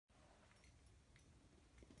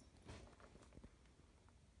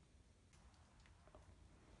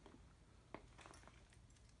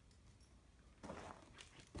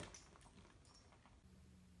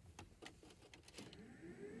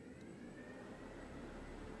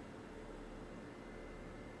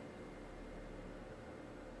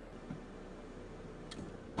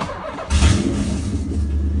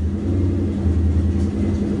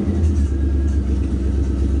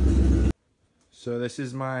So this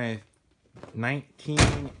is my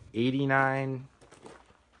 1989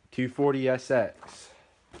 240 SX.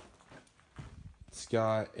 It's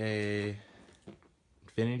got a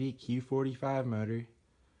Infinity Q45 motor.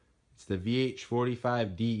 It's the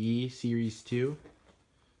VH45DE Series 2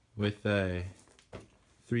 with a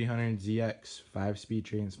 300ZX 5-speed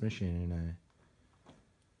transmission and a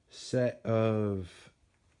set of,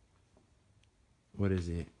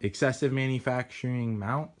 excessive manufacturing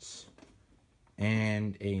mounts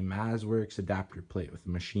and a Mazworks adapter plate with a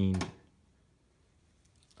machined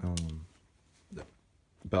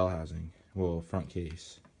bell housing, front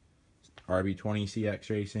case. RB20CX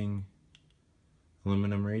Racing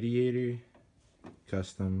aluminum radiator,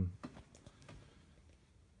 custom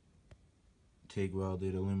TIG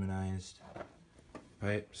welded aluminized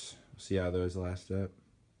pipes. See how those last up.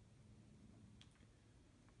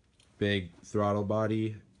 Big throttle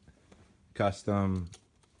body, custom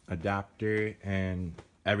adapter, and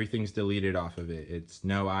everything's deleted off of it. It's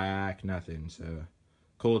no IAC, nothing. So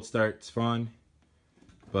cold start's fun,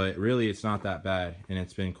 but really it's not that bad, and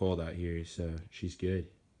it's been cold out here, so she's good.